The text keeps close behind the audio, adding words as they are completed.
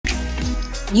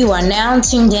You are now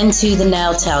tuned into the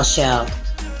Nell Tell Show.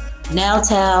 Nell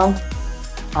Tell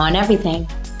on everything.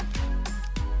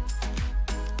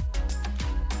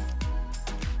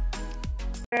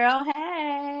 Girl,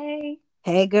 hey.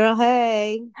 Hey, girl,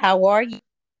 hey. How are you?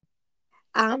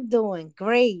 I'm doing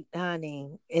great,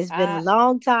 honey. It's been a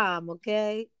long time,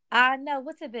 okay? I know.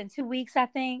 What's it been? 2 weeks, I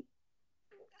think.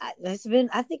 I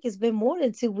think it's been more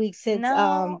than 2 weeks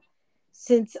No.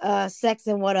 since Sex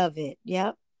and What of It.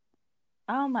 Yep.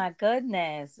 Oh my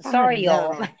goodness. I Sorry,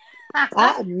 y'all. know.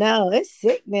 I know. It's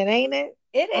sickening, ain't it?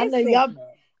 It I is know y'all sickening.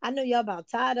 I know y'all about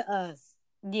tired of us.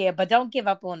 Yeah, but don't give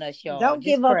up on us, y'all. Don't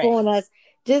Just give up pray. on us.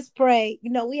 Just pray.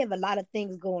 We have a lot of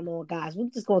things going on, guys. We're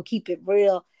just gonna keep it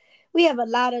real. We have a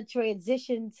lot of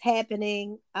transitions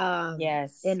happening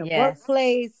Yes. in the Yes.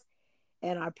 workplace,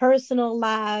 in our personal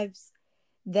lives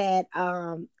that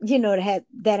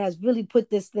that has really put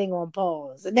this thing on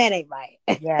pause, and that ain't right.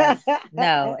 Yes.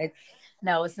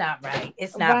 No, it's not right.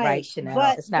 It's not right, Right, Chanel.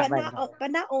 but It's not right at all.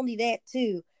 not only that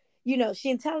too.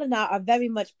 Chantel and I are very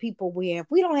much people where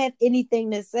if we don't have anything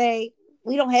to say,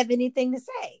 we don't have anything to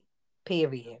say.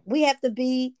 Period. We have to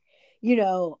be, you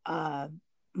know,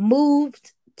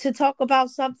 moved to talk about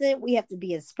something. We have to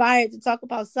be inspired to talk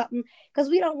about something because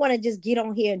we don't want to just get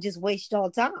on here and just waste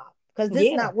all time. Because this is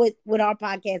Yeah. not what our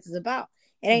podcast is about.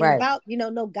 It ain't Right. about,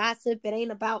 no gossip. It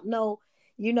ain't about no,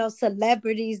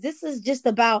 celebrities. This is just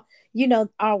about,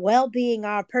 our well-being,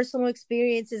 our personal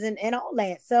experiences and all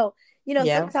that. So,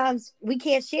 Yeah. sometimes we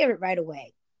can't share it right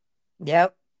away.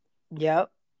 Yep.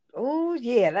 Yep. Oh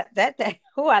yeah, that.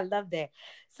 Oh, I love that.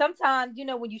 Sometimes,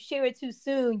 when you share it too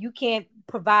soon, you can't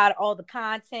provide all the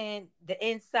content, the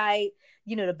insight,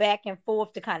 the back and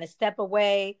forth to kind of step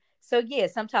away. So yeah,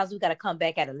 sometimes we got to come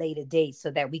back at a later date so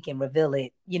that we can reveal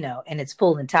it, in its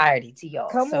full entirety to y'all.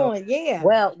 Come So on. Yeah.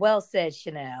 well said,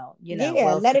 Chanel. Yeah.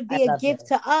 Well Let said. it I be a love gift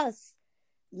that. to us.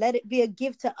 Let it be a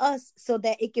gift to us so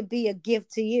that it could be a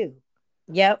gift to you.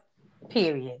 Yep.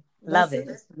 Period. Love That's it.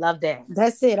 it. Love that.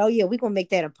 That's it. Oh yeah, we're gonna make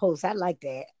that a post. I like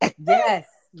that. Yes,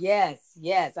 yes.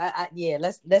 Yeah,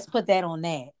 let's put that on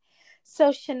that.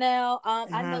 So Chanel, I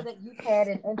know Uh-huh. that you've had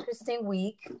an interesting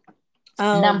week.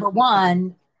 Oh Number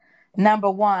one, number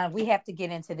one, we have to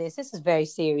get into this. This is very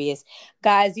serious.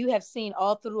 Guys, you have seen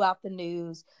all throughout the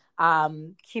news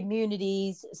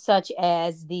communities such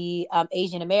as the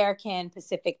Asian American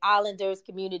Pacific Islanders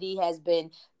community has been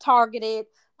targeted.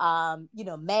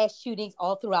 Mass shootings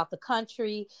all throughout the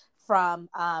country from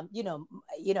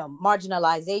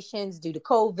marginalizations due to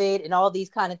COVID and all these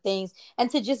kind of things,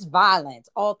 and to just violence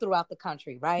all throughout the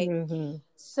country, right? hmm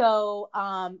So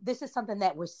this is something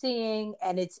that we're seeing,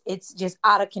 and it's just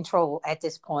out of control at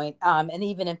this point, and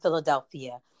even in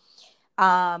Philadelphia.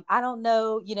 I don't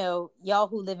know, y'all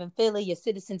who live in Philly, your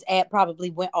Citizens app probably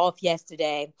went off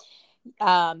yesterday.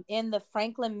 In the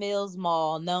Franklin Mills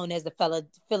Mall, known as the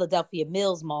Philadelphia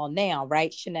Mills Mall now,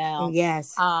 right, Chanel?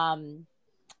 Yes.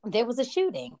 There was a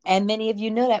shooting, and many of you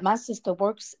know that my sister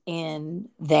works in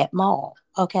that mall.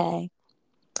 Okay.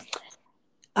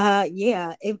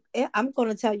 Yeah. I'm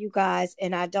gonna tell you guys,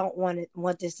 and I don't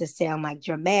want this to sound like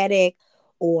dramatic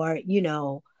or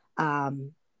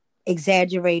um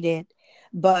exaggerated,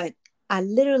 but I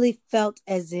literally felt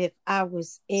as if I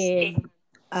was in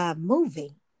a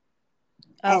movie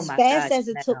Oh as my fast God, as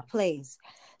it took Chanel. place.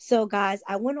 So, guys,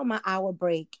 I went on my hour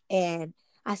break and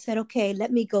I said, okay,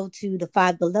 let me go to the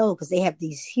Five Below because they have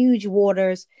these huge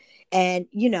waters. And,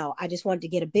 I just wanted to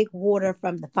get a big water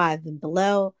from the Five and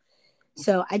Below.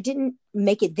 So I didn't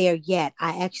make it there yet.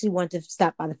 I actually wanted to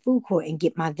stop by the food court and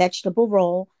get my vegetable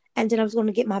roll. And then I was going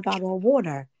to get my bottle of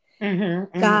water. Mm-hmm,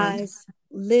 mm-hmm. Guys,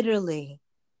 literally,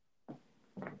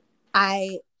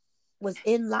 I was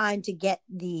in line to get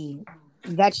the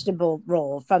vegetable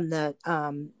roll from the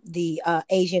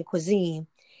Asian cuisine,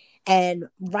 and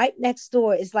right next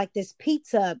door is like this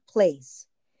pizza place,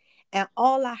 and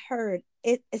all I heard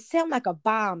it sounded like a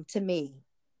bomb to me,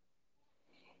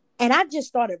 and I just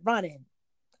started running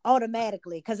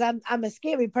automatically because I'm a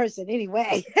scary person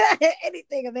anyway.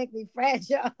 Anything will make me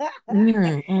fragile. Mm,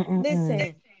 mm, mm, mm.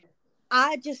 Listen,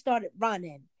 I just started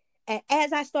running. And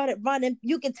as I started running,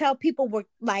 you can tell people were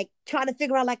like trying to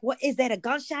figure out, like, what is that, a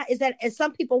gunshot? Is that, and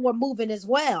some people were moving as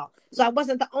well. So I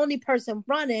wasn't the only person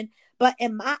running, but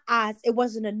in my eyes, it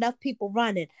wasn't enough people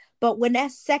running. But when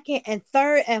that second and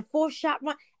third and fourth shot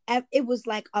run, it was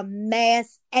like a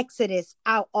mass exodus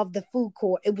out of the food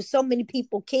court. It was so many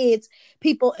people, kids,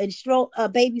 people in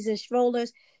babies in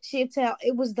strollers. Chantel,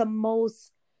 it was the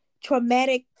most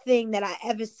traumatic thing that I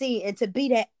ever seen. And to be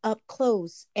that up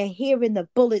close and hearing the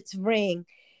bullets ring,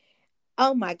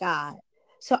 oh my God.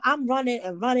 So I'm running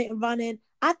and running and running.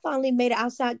 I finally made it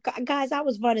outside. Guys, I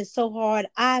was running so hard.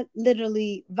 I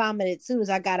literally vomited as soon as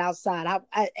I got outside.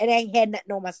 It ain't had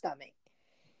nothing on my stomach.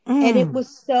 And it Mm. was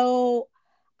so,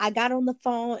 I got on the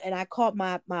phone and I called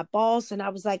my boss and I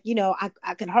was like,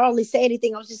 I could hardly say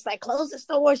anything. I was just like, close the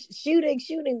store, shooting,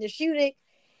 the shooting.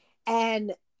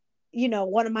 And,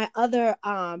 one of my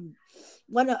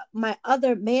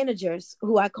other managers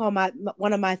who I call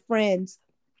one of my friends,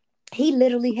 he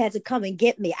literally had to come and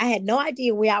get me. I had no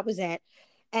idea where I was at.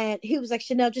 And he was like,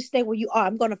 Chanel, just stay where you are.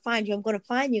 I'm going to find you. I'm going to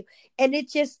find you. And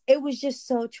it was just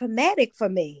so traumatic for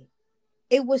me.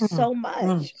 It was Mm. so Mm.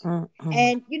 much. Mm. Mm.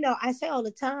 And, I say all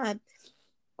the time,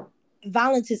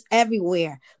 violence is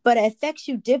everywhere, but it affects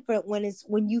you different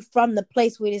when you from the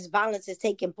place where this violence is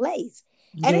taking place.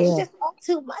 And it's Yeah. just all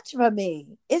too much for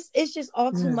me. It's just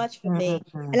all too Mm. much for Mm. me. Mm.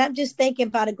 Mm. And I'm just thinking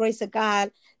by the grace of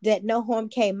God that no harm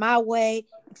came my way,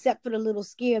 except for the little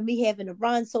scare of me having to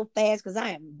run so fast because I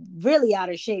am really out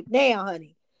of shape now,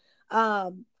 honey.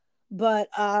 Um, but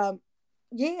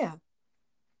yeah,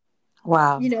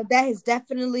 Wow. that has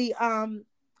definitely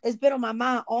it's been on my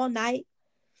mind all night,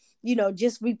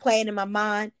 just replaying in my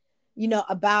mind,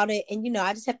 about it. And,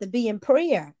 I just have to be in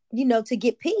prayer, to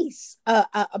get peace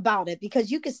about it, because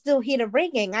you can still hear the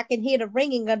ringing. I can hear the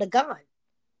ringing of the gun.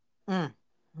 Mm.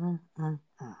 Mm. Mm.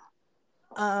 Mm.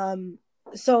 Um,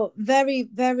 so very,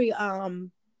 very,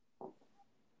 I'm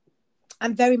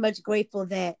very much grateful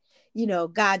that,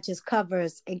 God just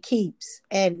covers and keeps,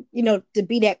 and, to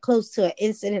be that close to an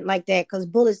incident like that, because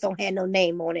bullets don't have no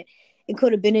name on it. It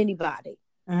could have been anybody.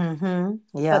 Mm-hmm.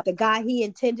 But Yep. the guy he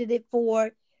intended it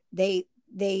for, they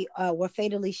were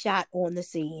fatally shot on the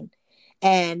scene,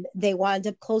 and they wound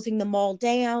up closing the mall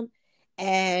down,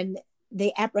 and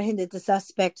they apprehended the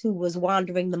suspect who was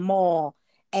wandering the mall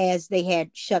as they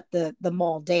had shut the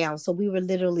mall down. So we were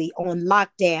literally on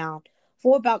lockdown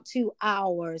for about 2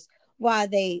 hours while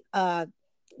they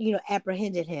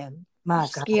apprehended him. My God.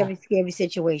 Scary, scary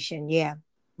situation. Yeah.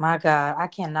 My God, I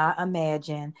cannot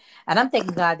imagine. And I'm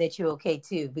thanking God that you're okay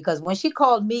too, because when she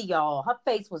called me, y'all, her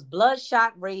face was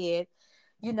bloodshot red.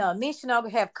 Me and Chanel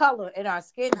have color in our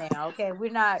skin now. Okay,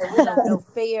 we're not, no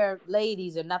fair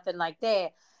ladies or nothing like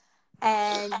that.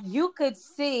 And you could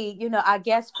see, I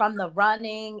guess from the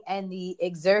running and the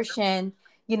exertion,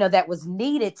 that was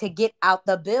needed to get out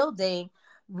the building,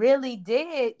 really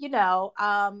did,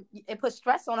 it put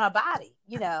stress on her body,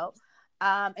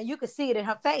 and you could see it in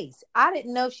her face. I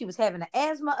didn't know she was having an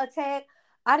asthma attack.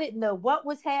 I didn't know what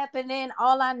was happening.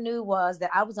 All I knew was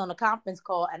that I was on a conference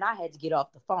call and I had to get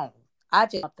off the phone. I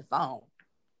just off the phone.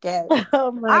 Okay.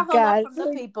 Oh my I hung up God. from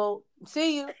the people.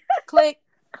 See you. Click.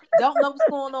 Don't know what's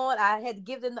going on. I had to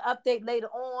give them the update later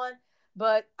on,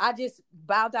 but I just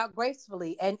bowed out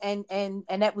gracefully, and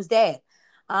that was that.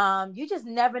 You just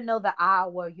never know the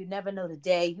hour. You never know the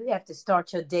day. You have to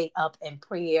start your day up in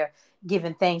prayer,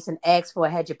 giving thanks and ask for a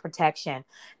hedge of protection.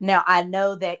 Now I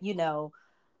know that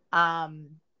um,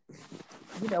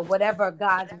 whatever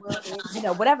God's will is,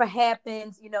 whatever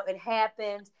happens, it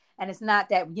happens. And it's not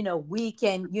that, we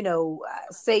can,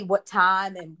 say what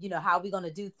time and, how we're going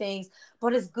to do things.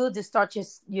 But it's good to start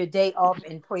your day off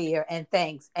in prayer and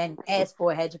thanks and ask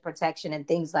for a hedge of protection and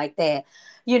things like that,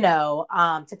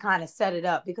 to kind of set it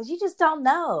up, because you just don't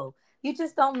know. You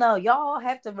just don't know. Y'all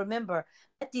have to remember,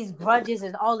 let these grudges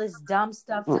and all this dumb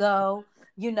stuff go.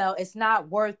 It's not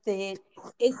worth it.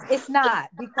 It's not,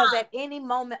 because at any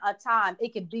moment of time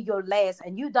it could be your last,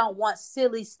 and you don't want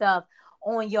silly stuff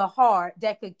on your heart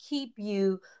that could keep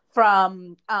you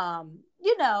from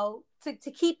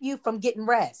to keep you from getting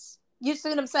rest. You see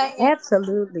what I'm saying?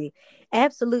 Absolutely.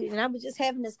 Absolutely. And I was just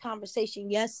having this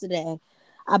conversation yesterday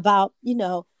about,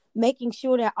 making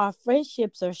sure that our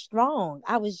friendships are strong.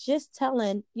 I was just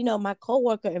telling, my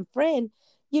coworker and friend,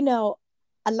 you know,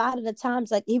 a lot of the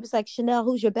times, like he was like, Chanel,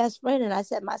 who's your best friend? And I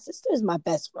said, my sister is my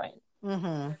best friend.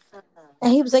 Mm-hmm.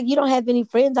 And he was like, you don't have any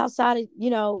friends outside of,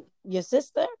 your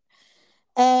sister?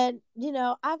 And,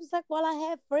 I was like, well, I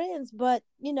have friends, but,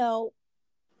 no.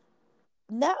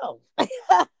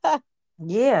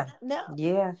 Yeah. No.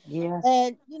 Yeah. Yeah.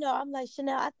 And I'm like,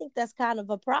 Chanel, I think that's kind of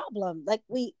a problem. Like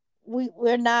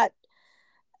we're not,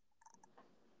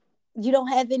 you don't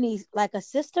have any, like, a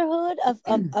sisterhood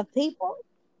of people.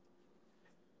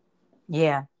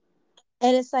 Yeah.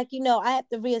 And it's like, I have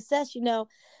to reassess,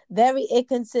 very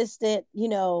inconsistent,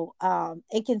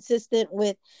 inconsistent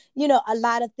with, a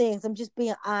lot of things. I'm just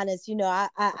being honest.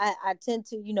 I tend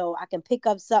to, I can pick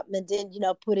up something and then,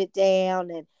 put it down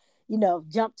and,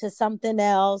 jump to something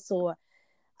else, or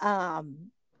um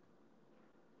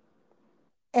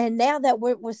and now that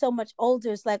we're so much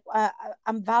older, it's like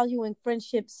I'm valuing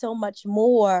friendship so much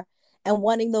more, and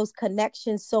wanting those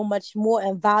connections so much more,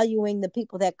 and valuing the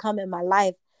people that come in my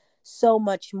life so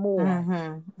much more,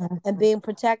 and being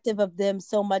protective of them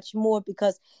so much more,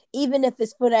 because even if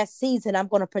it's for that season, I'm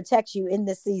going to protect you in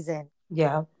this season.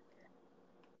 Yeah.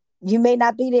 You may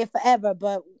not be there forever,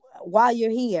 but while you're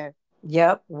here,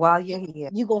 Yep. While you're here.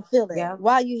 you're going to feel it. Yep.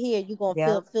 While you're here, you're going to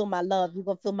Yep. feel my love. You're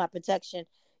going to feel my protection.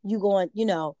 You going,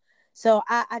 so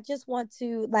I just want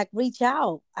to like reach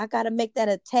out. I got to make that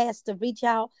a task to reach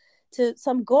out to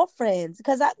some girlfriends,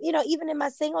 because even in my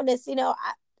singleness,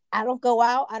 I don't go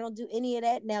out. I don't do any of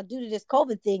that now due to this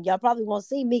COVID thing. Y'all probably won't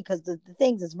see me because the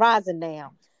things is rising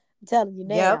now. I'm telling you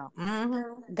Yep.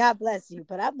 now. God bless you.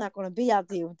 But I'm not going to be out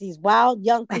there with these wild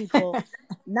young people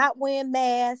not wearing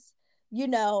masks,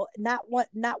 not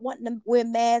wanting to wear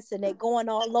masks, and they're going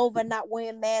all over not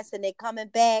wearing masks, and they're coming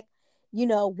back,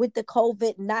 with the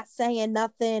COVID, not saying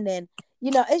nothing. And,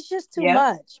 it's just too Yep.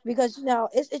 much, because,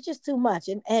 it's just too much.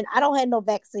 And I don't have no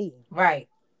vaccine. Right.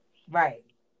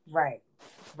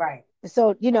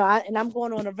 So, I'm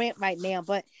going on a rant right now,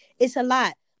 but it's a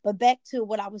lot. But back to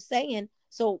what I was saying.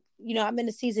 So, I'm in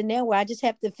a season now where I just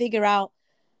have to figure out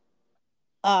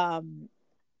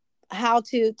how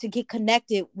to get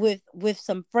connected with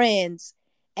some friends,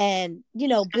 and,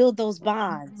 build those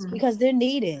bonds, because they're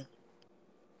needed.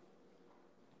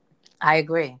 I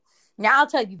agree. Now, I'll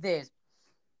tell you this.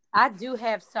 I do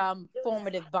have some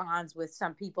formative bonds with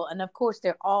some people. And of course,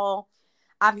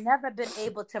 I've never been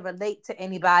able to relate to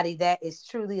anybody that is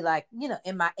truly like,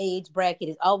 in my age bracket.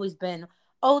 It's always been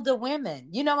older women.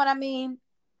 You know what I mean?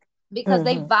 Because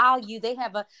they value, they're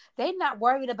not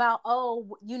worried about,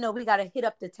 we got to hit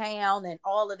up the town and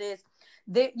all of this.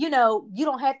 You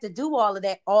don't have to do all of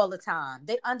that all the time.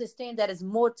 They understand that it's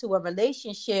more to a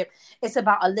relationship. It's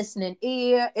about a listening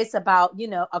ear. It's about,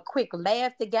 a quick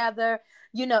laugh together.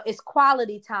 It's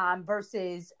quality time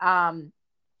versus,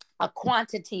 a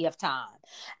quantity of time.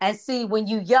 And see, when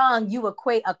you're young, you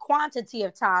equate a quantity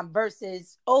of time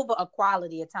versus over a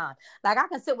quality of time. Like, I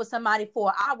can sit with somebody for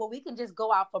an hour. We can just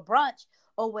go out for brunch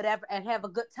or whatever and have a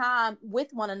good time with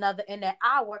one another in that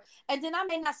hour. And then I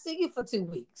may not see you for 2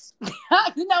 weeks.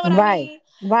 You know what I mean?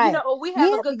 Right. Or we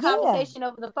have a good conversation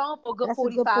over the phone for a good That's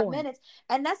 45 minutes.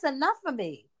 And that's enough for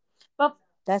me. But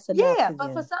that's enough. Yeah,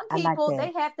 but for some people,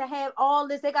 they have to have all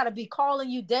this. They got to be calling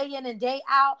you day in and day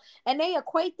out, and they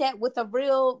equate that with a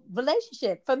real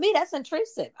relationship. For me, that's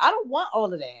intrusive. I don't want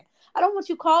all of that. I don't want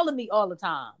you calling me all the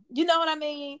time. You know what I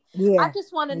mean? Yeah. I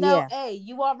just want to know, hey,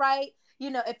 you all right?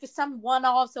 If it's some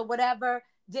one-offs or whatever,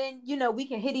 then, we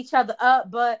can hit each other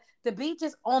up. But to be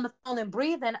just on the phone and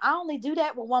breathing, I only do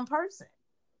that with one person.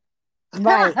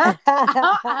 Right.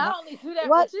 I only do that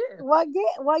with you.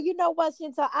 Well, you know what,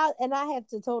 Shinta, I have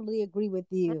to totally agree with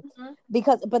you,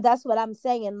 but that's what I'm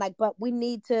saying. Like, but we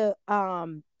need to,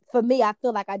 for me, I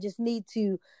feel like I just need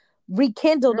to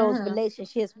rekindle those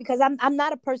relationships, because I'm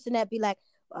not a person that be like,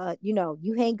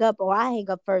 you hang up or I hang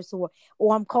up first, or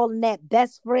I'm calling that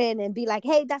best friend and be like,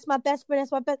 hey, that's my best friend.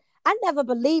 That's my best. I never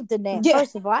believed in that. Yeah.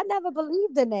 First of all, I never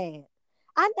believed in that.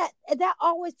 That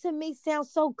always to me sounds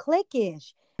so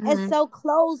cliquish. It's so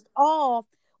closed off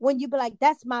when you be like,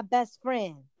 that's my best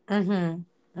friend.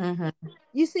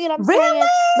 You see what I'm saying?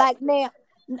 Like, now,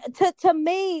 to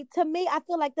me, I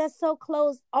feel like that's so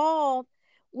closed off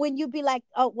when you be like,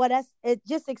 oh, well, that's it,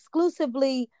 just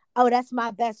exclusively, oh, that's my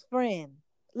best friend.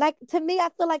 Like, to me, I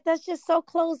feel like that's just so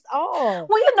closed off.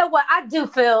 Well, you know what? I do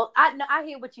feel, I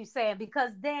hear what you're saying,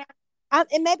 because then,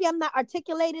 and maybe I'm not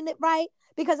articulating it right,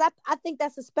 because I think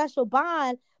that's a special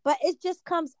bond, but it just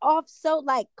comes off so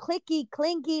like clicky,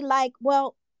 clingy, like,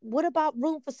 well, what about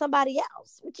room for somebody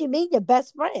else? What you mean, your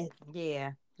best friend?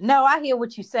 Yeah. No, I hear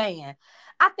what you're saying.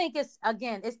 I think it's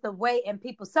the way, and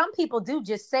some people do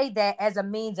just say that as a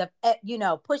means of,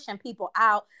 pushing people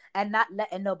out and not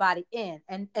letting nobody in.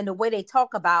 And the way they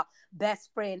talk about best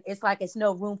friend, it's like it's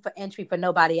no room for entry for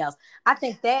nobody else. I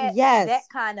think that that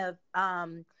kind of,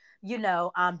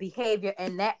 behavior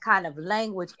and that kind of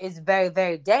language is very,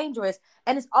 very dangerous.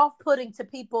 And it's off-putting to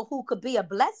people who could be a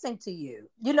blessing to you.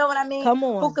 You know what I mean? Come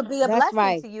on. Who could be a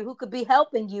blessing to you, who could be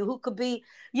helping you, who could be,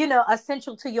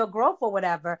 essential to your growth or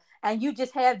whatever. And you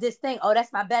just have this thing, oh,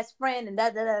 that's my best friend, and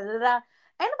da-da-da-da-da.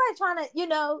 Ain't nobody trying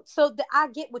to, so I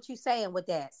get what you're saying with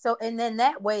that. So, and then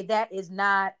that way, that is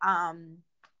not,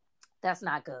 that's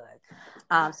not good.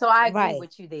 So I agree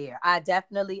with you there. I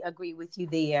definitely agree with you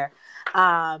there.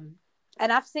 And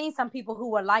I've seen some people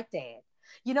who are like that.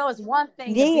 It's one thing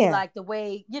to be like the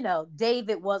way,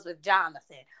 David was with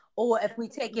Jonathan. Or if we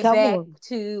take it back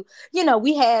to,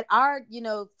 we had our,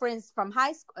 friends from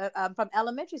high school, from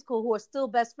elementary school, who are still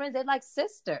best friends. They're like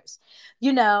sisters,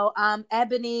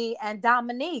 Ebony and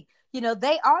Dominique.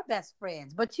 They are best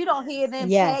friends, but you don't hear them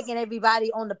Yes. tagging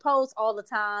everybody on the post all the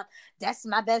time. That's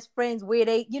my best friends, where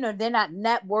they're not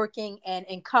networking and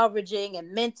encouraging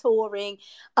and mentoring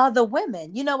other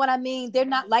women. You know what I mean? They're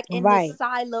not like in this Right.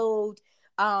 siloed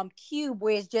cube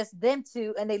where it's just them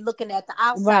two and they looking at the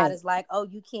outside Right. as like, oh,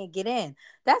 you can't get in.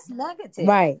 That's negative.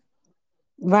 Right.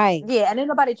 Right. Yeah, and ain't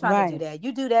nobody trying to do Right. that.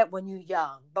 You do that when you're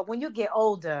young, but when you get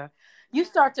older, you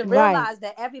start to Right. realize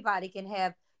that everybody can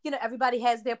have, everybody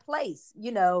has their place.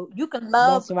 You can That's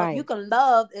love, you right. can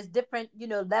love is different,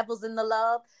 levels in the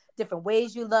love, different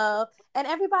ways you love, and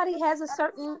everybody has a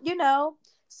certain,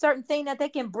 certain thing that they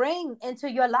can bring into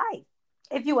your life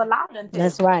if you allow them to.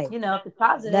 That's right. If it's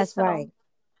positive. That's So right.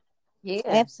 yeah.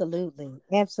 Absolutely.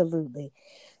 Absolutely.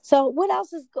 So what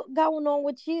else is going on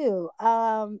with you,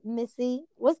 Missy?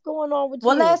 What's going on with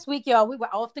Well, you? last week, y'all, we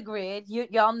were off the grid.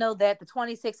 Y'all know that the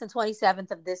 26th and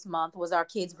 27th of this month was our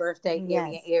kids' birthday,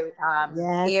 Yes. Yes. Ari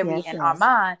Yes. and Yes.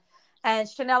 Armand. And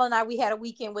Chanel and I, we had a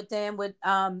weekend with them,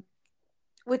 and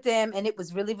it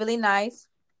was really, really nice.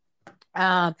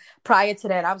 Prior to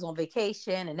that, I was on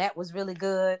vacation, and that was really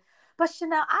good. But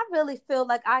Chanel, I really feel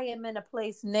like I am in a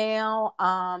place now.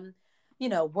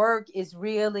 Work is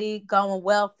really going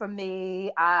well for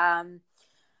me. I'm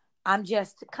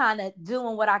just kind of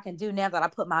doing what I can do now that I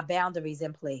put my boundaries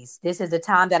in place. This is the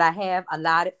time that I have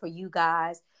allotted for you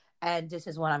guys, and this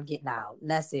is what I'm getting out.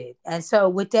 And that's it. And so,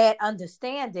 with that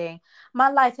understanding, my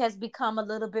life has become a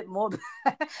little bit more,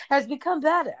 has become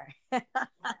better. You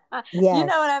know what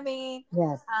Yes. I mean?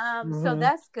 Yes. So Mm-hmm.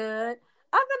 that's good.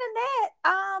 Other than that,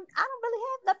 I don't really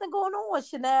have nothing going on,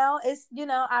 Chanel. It's,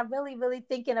 I really, really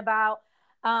thinking about,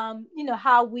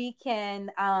 how we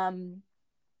can,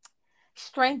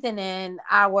 strengthening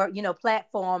our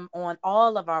platform on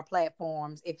all of our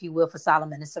platforms, if you will, for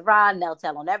Solomon and Sarah,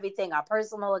 Neltel on everything, our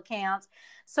personal accounts.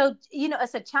 So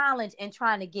it's a challenge in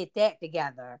trying to get that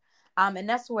together, and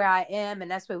that's where I am, and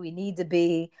that's where we need to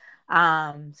be.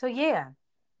 So yeah.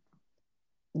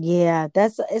 Yeah,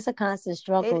 it's a constant It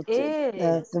struggle to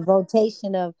is. the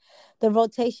rotation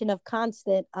of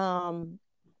constant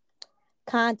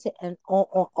content and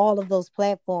on all of those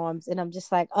platforms, and I'm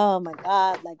just like, oh my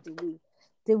god, like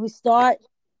did we start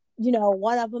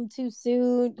one of them too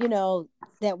soon,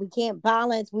 that we can't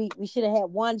balance. We should have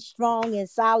had one strong and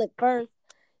solid first.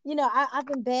 I've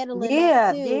been battling that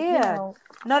Yeah, too, yeah.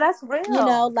 No, that's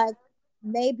real. like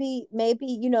maybe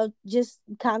just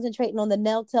concentrating on the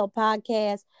Neltel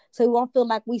podcast, so we won't feel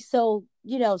like we so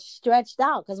stretched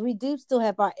out, because we do still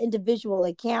have our individual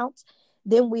accounts.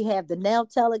 Then we have the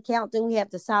Neltel account, then we have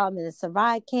the Solomon and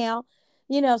Sarai account.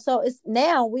 So it's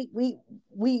now we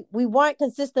weren't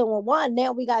consistent with one,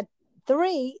 now we got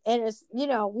three, and it's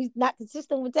we not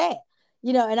consistent with that.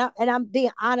 And I'm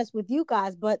being honest with you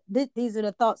guys, but these are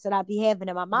the thoughts that I be having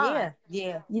in my mind,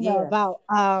 Yeah, yeah, yeah, about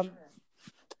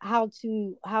how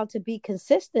to be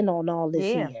consistent on all this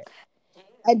yeah. here.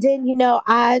 And then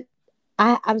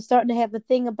I'm starting to have a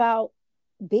thing about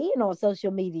being on social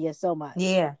media so much.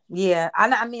 Yeah, yeah.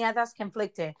 I mean, that's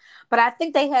conflicting, but I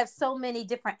think they have so many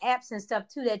different apps and stuff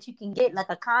too that you can get like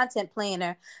a content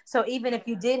planner. So even if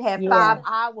you did have Yeah, 5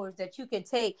 hours that you can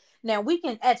take, now we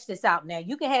can etch this out. Now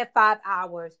you can have 5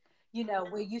 hours,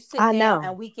 where you sit I down know.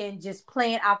 and we can just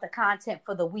plan out the content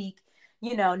for the week.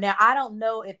 Now I don't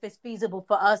know if it's feasible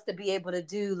for us to be able to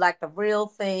do like the real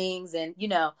things and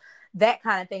that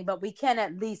kind of thing, but we can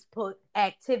at least put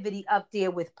activity up there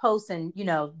with posts and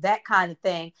that kind of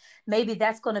thing. Maybe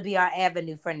that's going to be our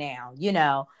avenue for now.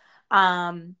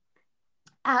 um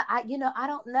I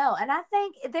don't know, and I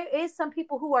think there is some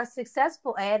people who are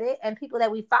successful at it, and people that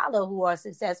we follow who are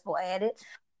successful at it.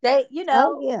 They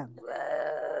Oh yeah.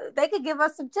 they could give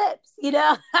us some tips. you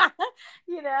know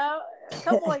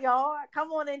Come on, y'all,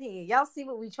 come on in here, y'all see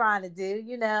what we're trying to do.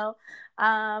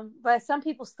 But some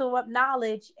people store up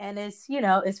knowledge, and it's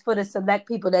for the select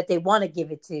people that they want to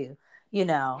give it to.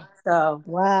 So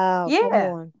Wow, come yeah,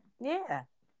 on. yeah.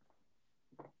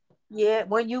 Yeah,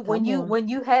 when you when Come you on. when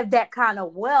you have that kind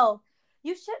of wealth,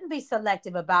 you shouldn't be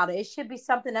selective about it. It should be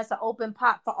something that's an open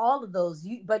pot for all of those.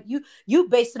 But you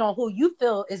base it on who you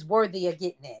feel is worthy of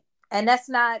getting it, and that's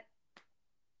not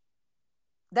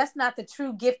the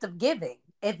true gift of giving.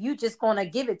 If you just gonna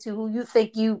give it to who you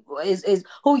think is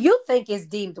who you think is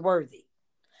deemed worthy.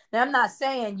 Now, I'm not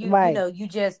saying Right. you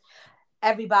just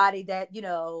everybody that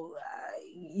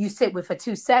you sit with for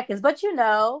 2 seconds, but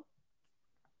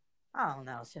I don't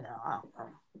know, I don't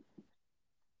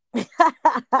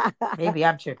know. Maybe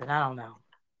I'm tripping. I don't know.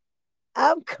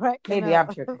 I'm cracking Maybe I'm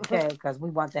up. tripping, okay? Because we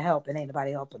want to help and ain't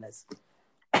nobody helping us.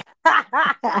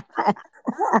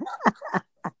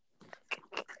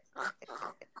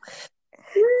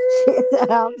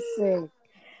 I'm sick.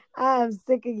 I'm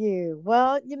sick of you.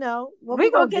 Well, well, We're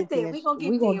we're gonna gonna get get there. there. We're gonna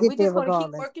We're get gonna there. get We're there just gonna keep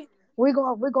regardless. working. We're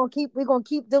gonna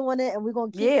keep doing it, and we're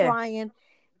gonna keep Yeah. trying,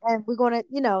 and we're gonna,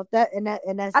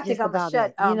 and that's I think just I'm gonna about shut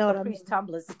it. You know what I Caprice mean?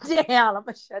 Tumblers down. I'm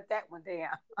gonna shut that one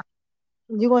down.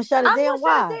 You gonna shut it I'm down? gonna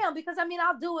shut Why? it down because I mean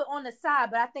I'll do it on the side,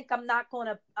 but I think I'm not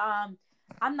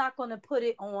gonna put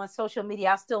it on social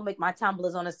media. I'll still make my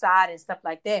tumblers on the side and stuff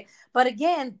like that. But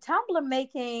again, tumbler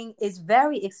making is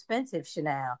very expensive,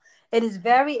 Chanel. It is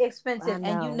very I expensive,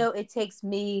 and know. it takes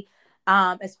me.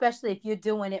 Especially if you're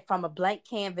doing it from a blank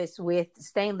canvas with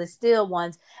stainless steel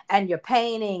ones, and you're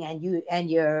painting and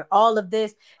you're all of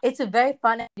this. It's a very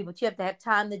fun activity, but you have to have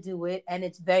time to do it, and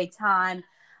it's very time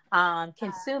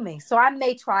consuming. So I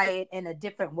may try it in a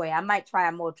different way. I might try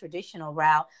a more traditional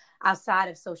route outside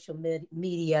of social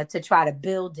media to try to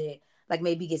build it. Like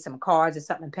maybe get some cards or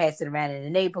something, pass it around in the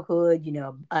neighborhood.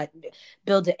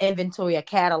 Build an inventory, a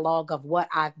catalog of what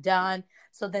I've done.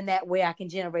 So then that way I can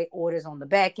generate orders on the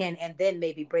back end and then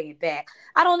maybe bring it back.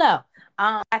 I don't know.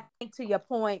 I think to your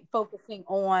point, focusing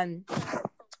on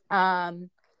um,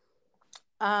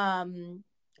 um,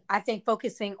 I think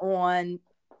focusing on,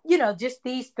 just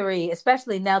these three,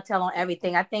 especially Neltel on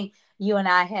everything. I think you and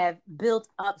I have built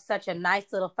up such a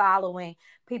nice little following,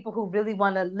 people who really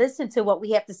want to listen to what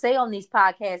we have to say on these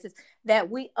podcasts, is that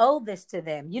we owe this to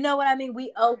them. You know what I mean?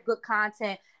 We owe good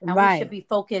content and we should Right. be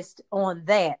focused on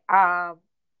that.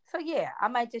 So yeah, I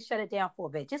might just shut it down for a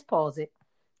bit. Just pause it,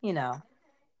 you know,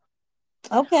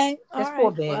 Okay. All just for a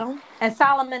right. bit. Well. And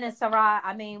Solomon and Sarai,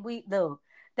 I mean, we look,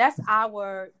 that's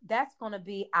gonna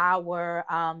be our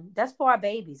that's for our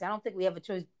babies. I don't think we have a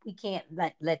choice. We can't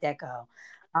let that go.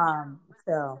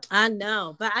 So I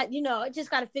know, but I just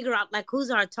got to figure out like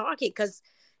who's our target because,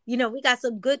 we got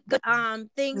some good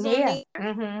things on yeah.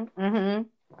 there.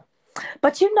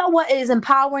 But you know what is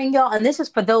empowering, y'all? And this is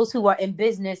for those who are in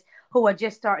business who are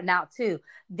just starting out too.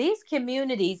 These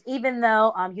communities, even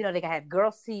though they have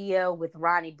Girl CEO with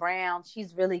Ronnie Brown,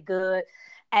 she's really good.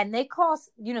 And they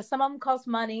cost, some of them cost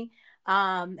money.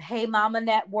 Hey Mama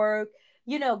Network,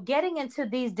 getting into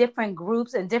these different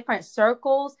groups and different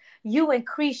circles, you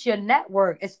increase your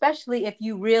network, especially if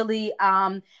you really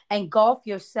engulf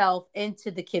yourself into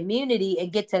the community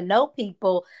and get to know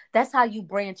people. That's how you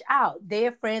branch out.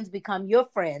 Their friends become your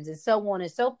friends, and so on and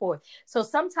so forth. So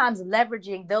sometimes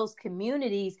leveraging those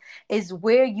communities is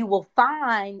where you will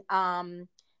find,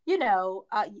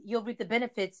 you'll reap the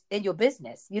benefits in your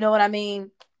business. You know what I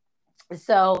mean?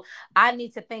 So I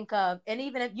need to think of, and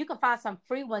even if you can find some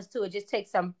free ones too, it just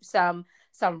takes some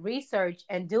research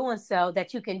and doing so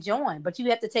that you can join. But you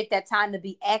have to take that time to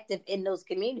be active in those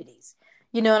communities.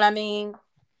 You know what I mean?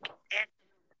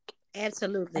 And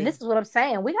Absolutely. this is what I'm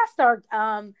saying. We got to start.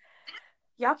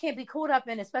 Y'all can't be caught up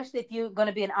in, especially if you're going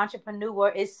to be an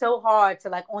entrepreneur. It's so hard to,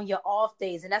 like, on your off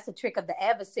days, and that's a trick of the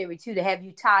adversary too, to have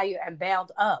you tired and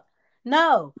bound up.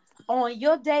 No, on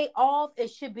your day off,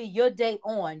 it should be your day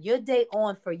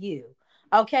on for you.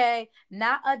 Okay,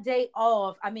 not a day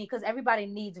off. I mean, because everybody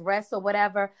needs rest or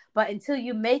whatever, but until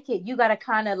you make it, you got to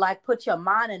kind of like put your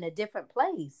mind in a different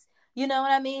place. You know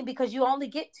what I mean? Because you only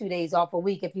get 2 days off a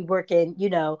week if you work in,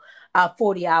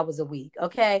 40 hours a week.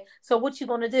 Okay. So what you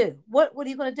going to do? What are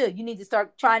you going to do? You need to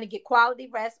start trying to get quality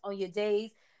rest on your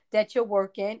days that you're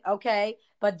working. Okay.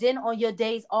 But then on your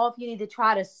days off, you need to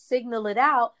try to signal it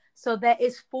out so that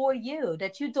it's for you,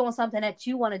 that you're doing something that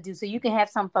you want to do so you can have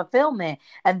some fulfillment.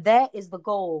 And that is the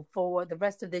goal for the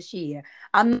rest of this year.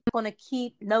 I'm not going to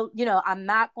keep no, I'm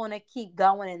not going to keep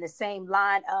going in the same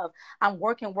line of I'm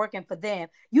working for them.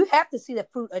 You have to see the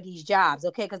fruit of these jobs,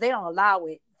 okay? Because they don't allow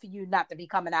it for you not to be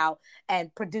coming out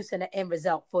and producing an end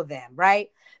result for them, right?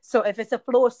 So if it's a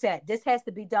floor set, this has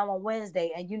to be done on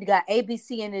Wednesday, and you got A, B,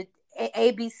 C,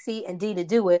 and D to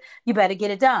do it. You better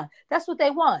get it done. That's what they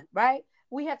want, right?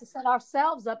 We have to set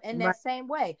ourselves up in Right. that same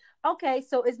way. Okay,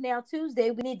 so it's now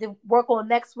Tuesday. We need to work on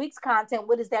next week's content.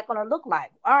 What is that going to look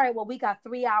like? All right, well, we got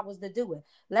 3 hours to do it.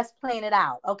 Let's plan it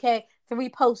out. Okay, 3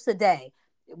 posts a day.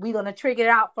 We're going to trigger it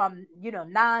out from,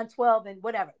 9, 12, and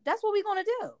whatever. That's what we're going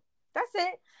to do. That's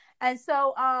it. And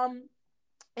so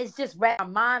it's just wrap our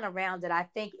mind around it. I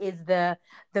think is the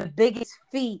biggest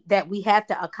feat that we have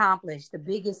to accomplish. The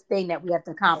biggest thing that we have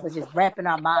to accomplish is wrapping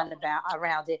our mind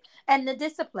around it, and the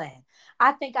discipline.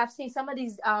 I think I've seen some of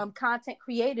these content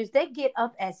creators. They get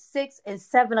up at 6 and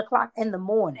 7 o'clock in the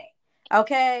morning,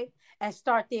 okay, and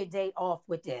start their day off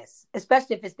with this,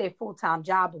 especially if it's their full-time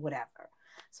job or whatever.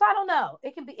 So I don't know.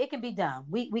 It can be done.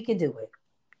 We can do it,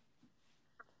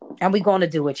 and we're going to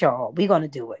do it, y'all. We're going to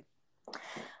do it.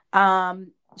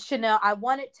 Chanel, I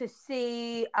wanted to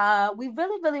see, we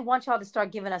really, really want y'all to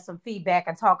start giving us some feedback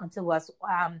and talking to us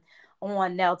on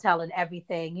Neltel and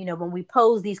everything. You know, when we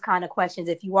pose these kind of questions,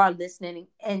 if you are listening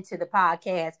into the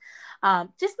podcast,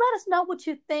 just let us know what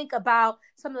you think about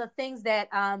some of the things that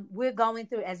we're going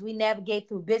through as we navigate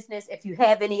through business. If you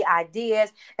have any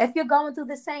ideas, if you're going through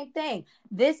the same thing,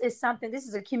 this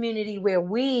is a community where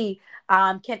we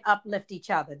can uplift each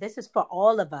other. This is for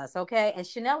all of us, okay? And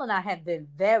Chanel and I have been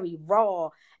very raw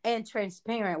and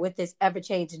transparent with this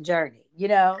ever-changing journey, you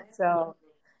know? So,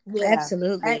 yeah. And,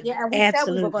 Absolutely. yeah, and we said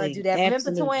we were going to do Absolutely. that. Remember,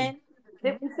 Absolutely. twin?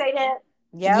 Did we say that?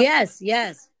 Yep. Yes,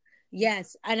 yes.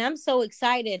 Yes. And I'm so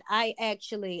excited. I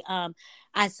actually I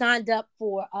signed up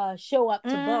for Show Up to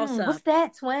Boss What's Up.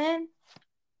 that, twin?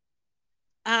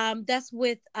 That's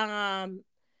with Boss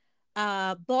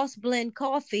Blend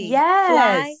Coffee.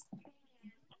 Fly.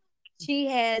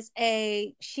 Yes.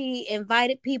 She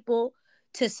invited people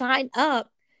to sign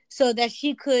up so that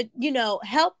she could,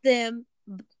 help them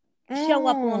show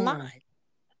up online.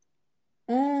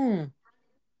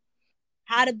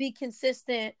 How to be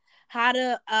consistent, how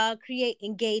to create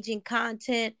engaging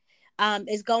content.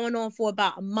 Is going on for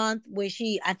about a month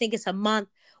I think it's a month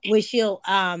where she'll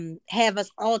have us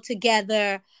all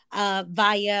together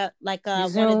via like one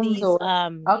of Zooms these or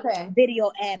okay. video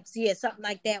apps. Yeah, something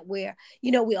like that where,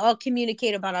 we all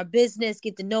communicate about our business,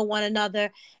 get to know one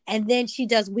another. And then she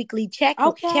does weekly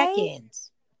Okay. check-ins.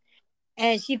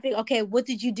 And she think, okay, what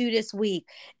did you do this week?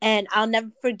 And I'll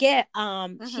never forget,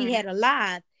 she had a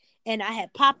live and I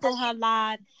had popped on her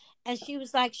live and she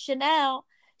was like, Chanel,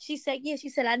 she said, yeah, she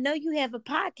said, I know you have a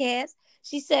podcast.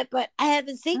 She said, but I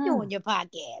haven't seen you on your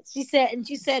podcast. She said,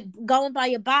 going by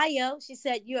your bio, she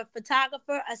said, you're a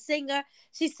photographer, a singer.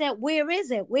 She said, where is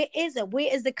it? Where is it?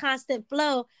 Where is the constant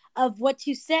flow of what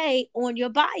you say on your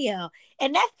bio?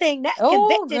 And that thing, that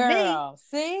convicted me.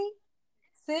 See?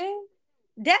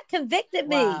 That convicted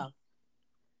me. Wow.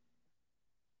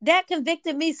 That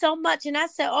convicted me so much. And I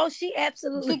said, oh, she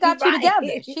absolutely got you right.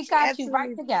 together. She got you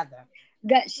right together.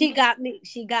 She got me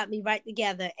right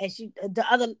together. And the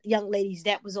other young ladies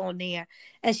that was on there.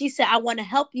 And she said, I want to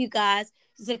help you guys.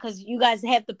 She said, because you guys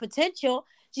have the potential.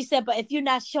 She said, but if you're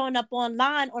not showing up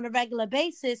online on a regular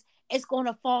basis, it's going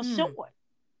to fall short.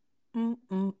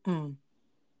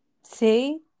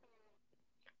 See?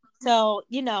 So,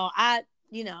 we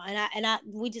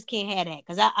just can't have that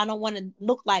because I don't want to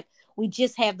look like we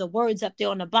just have the words up there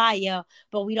on the bio,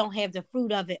 but we don't have the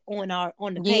fruit of it on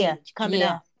the page coming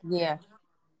up. Yeah.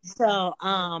 So,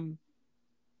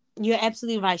 you're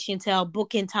absolutely right, Chantel.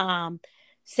 Booking time,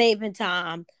 saving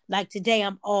time. Like today,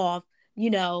 I'm off.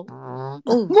 Ooh,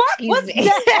 what was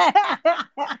that?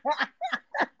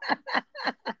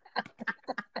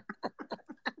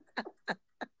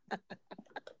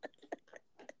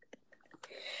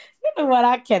 You know what?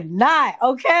 I cannot.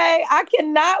 Okay, I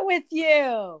cannot with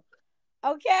you.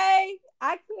 Okay,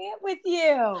 I can't with you.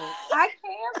 I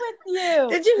can't with you.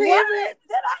 Did you hear it?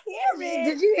 Did I hear it?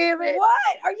 Did you hear it?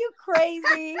 What? Are you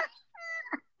crazy?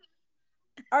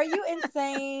 Are you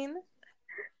insane?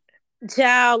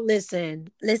 Child, listen.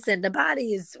 The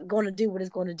body is going to do what it's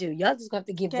going to do. Y'all just have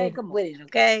to get with it,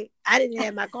 okay? I didn't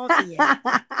have my coffee yet.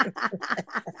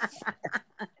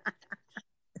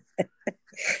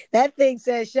 That thing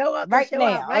says show up right show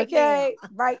now, up right okay? now.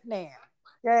 Right now,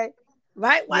 okay?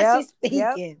 Right while she's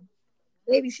speaking.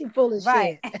 Maybe she's full of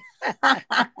shit.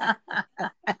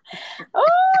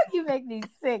 Oh, you make me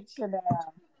sick,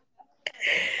 Chanel.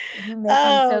 You make me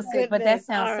so sick, but that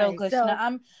sounds so good.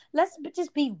 Chanel, let's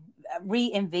just be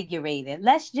reinvigorated.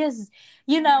 Let's just,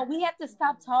 we have to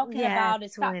stop talking about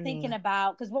it, stop thinking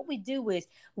about, because what we do is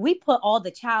we put all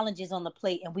the challenges on the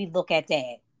plate and we look at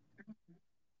that.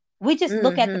 We just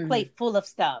look at the plate full of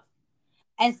stuff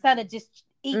instead of just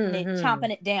eating it, chomping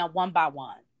it down one by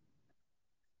one.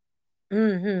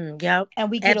 Yep. And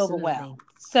we get overwhelmed.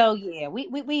 So yeah, we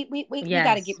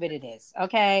got to get rid of this,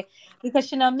 okay?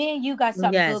 Because me and you got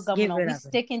something good going on. We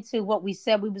sticking to what we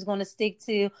said we was going to stick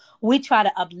to. We try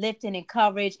to uplift and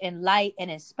encourage, enlighten and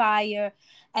inspire.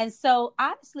 And so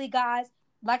honestly, guys,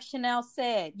 like Chanel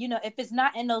said, if it's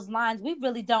not in those lines, we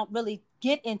really don't really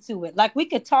get into it. Like we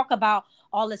could talk about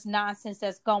all this nonsense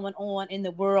that's going on in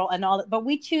the world and all, but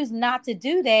we choose not to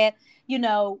do that.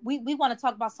 We want to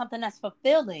talk about something that's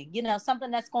fulfilling,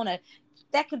 something that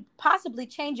could possibly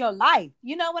change your life.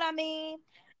 You know what I mean?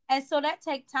 And so that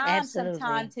takes time,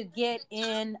 sometime to get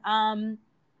in,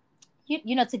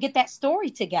 to get that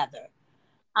story together.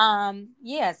 Yeah.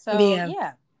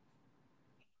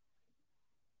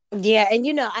 Yeah.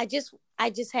 And, I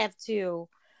just have to,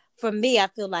 for me, I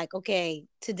feel like, okay,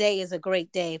 today is a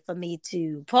great day for me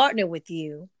to partner with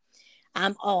you.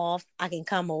 I'm off. I can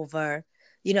come over.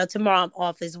 Tomorrow I'm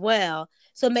off as well.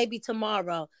 So maybe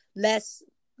tomorrow, let's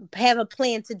have a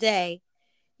plan today.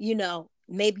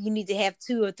 Maybe you need to have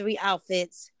 2 or 3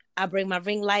 outfits. I bring my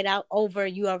ring light out over.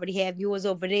 You already have yours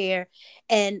over there.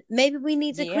 And maybe we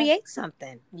need to Yeah. create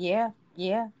something. Yeah.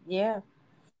 You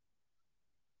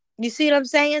see what I'm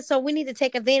saying? So we need to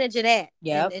take advantage of that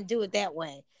Yep. and do it that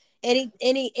way.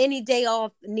 Any day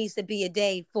off needs to be a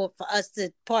day for us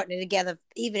to partner together,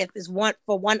 even if it's 1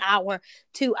 hour,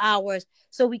 2 hours,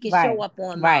 so we can Right. show up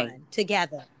online Right.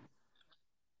 together.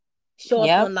 Show up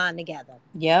Yep. online together.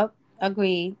 Yep.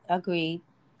 Agreed.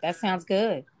 That sounds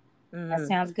good. That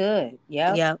sounds good.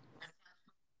 Yep.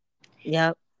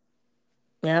 Yep.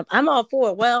 I'm all for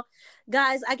it. Well,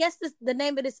 guys, I guess the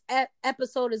name of this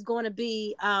episode is going to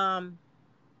be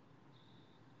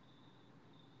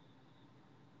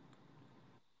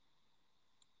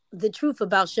the truth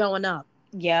about showing up.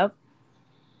 Yep.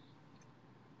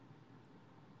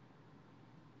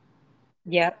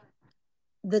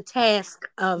 The task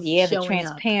of The showing up.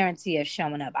 transparency of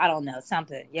showing up. I don't know,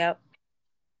 something. Yep.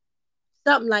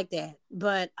 Something like that.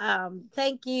 But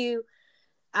thank you.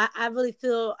 I really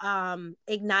feel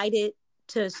ignited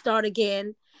to start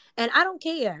again. And I don't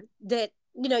care that,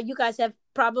 you guys have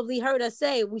probably heard us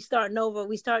say we starting over.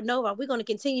 We're going to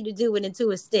continue to do it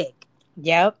until it stick.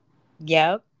 Yep.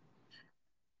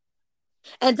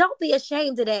 And don't be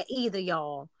ashamed of that either,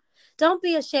 y'all. Don't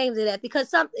be ashamed of that, because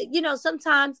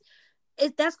sometimes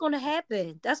that's going to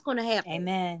happen. That's going to happen.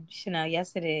 Amen. Chanel,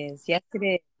 yes it is. Yes it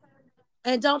is.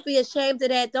 And don't be ashamed of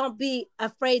that. Don't be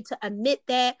afraid to admit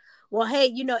that. Well,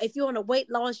 hey, if you're on a weight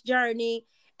loss journey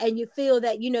and you feel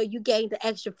that, you gained the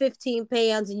extra 15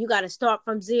 pounds and you got to start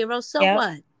from zero,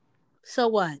 what? So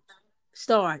what?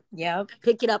 Start. Yep.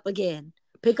 Pick it up again.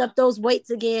 Pick up those weights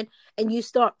again, and you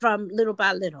start from little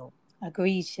by little.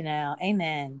 Agreed, Chanel.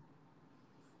 Amen.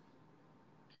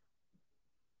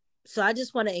 So I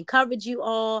just want to encourage you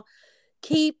all.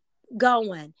 Keep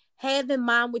going. Have in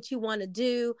mind what you want to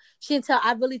do. Chantel,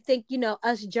 I really think,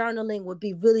 us journaling would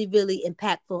be really, really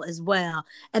impactful as well.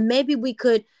 And maybe we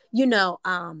could,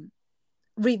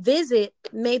 revisit,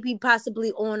 maybe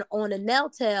possibly on a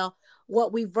Neltel,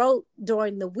 what we wrote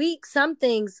during the week, some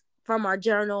things from our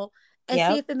journal, and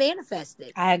see if it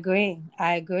manifested. I agree.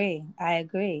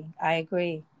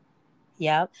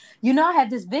 Yep. I have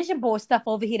this vision board stuff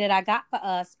over here that I got for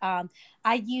us.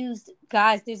 I used,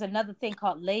 guys, there's another thing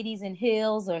called Ladies in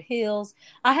Heels or Hills.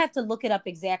 I have to look it up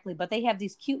exactly, but they have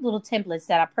these cute little templates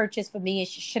that I purchased for me and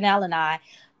Chanel and I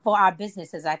for our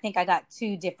businesses. I think I got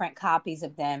 2 different copies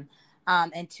of them.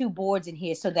 And 2 boards in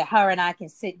here so that her and I can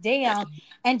sit down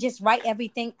and just write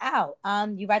everything out.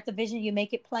 You write the vision, you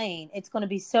make it plain. It's going to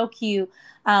be so cute.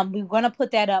 We're going to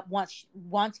put that up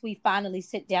once we finally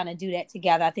sit down and do that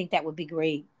together. I think that would be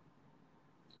great.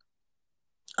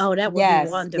 Oh, that would be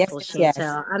wonderful, Chantel. Yes.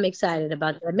 I'm excited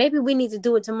about that. Maybe we need to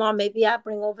do it tomorrow. Maybe I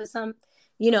bring over some,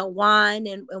 wine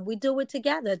and we do it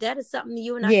together. That is something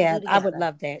you and I can do together. I would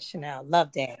love that, Chanel.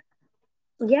 Love that.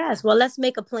 Yes. Well, let's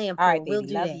make a plan for it. We'll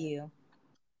do that. Love you.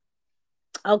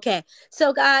 Okay.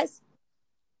 So, guys,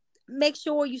 make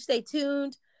sure you stay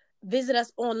tuned. Visit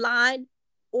us online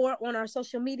or on our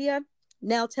social media,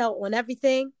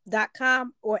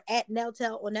 NeltelOnEverything.com or at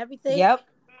NeltelOnEverything. Yep.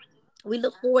 We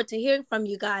look forward to hearing from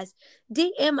you guys.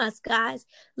 DM us, guys.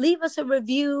 Leave us a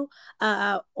review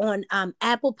on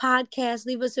Apple Podcasts.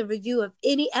 Leave us a review of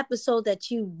any episode that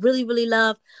you really, really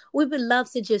love. We would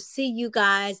love to just see you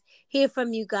guys, hear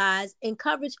from you guys,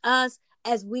 encourage us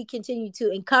as we continue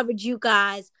to encourage you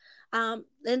guys. And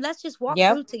let's just walk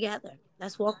through together.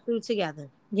 Let's walk through together.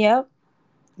 Yep.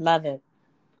 Love it.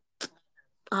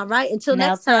 All right. Until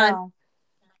next time.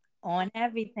 On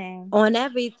everything. On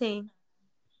everything.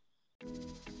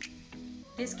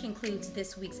 This concludes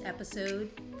this week's episode.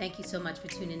 Thank you so much for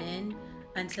tuning in.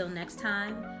 Until next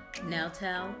time,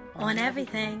 Neltel on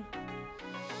everything.